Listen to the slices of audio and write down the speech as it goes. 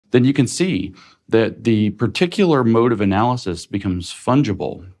then you can see that the particular mode of analysis becomes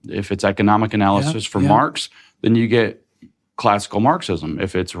fungible. If it's economic analysis for Marx, then you get classical Marxism.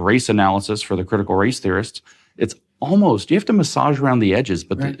 If it's race analysis for the critical race theorists, it's almost, you have to massage around the edges,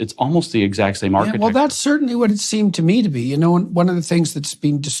 but it's almost the exact same architecture. Well, that's certainly what it seemed to me to be. You know, and one of the things that's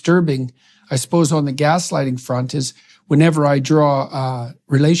been disturbing, I suppose, on the gaslighting front is whenever I draw a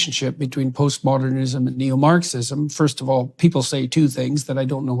relationship between postmodernism and neo-Marxism, first of all, people say two things: that I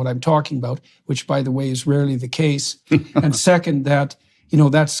don't know what I'm talking about, which, by the way, is rarely the case. And second, that, you know,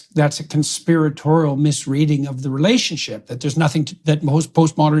 that's a conspiratorial misreading of the relationship, that there's nothing that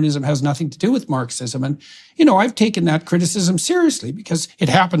postmodernism has nothing to do with Marxism. And, you know, I've taken that criticism seriously because it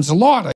happens a lot.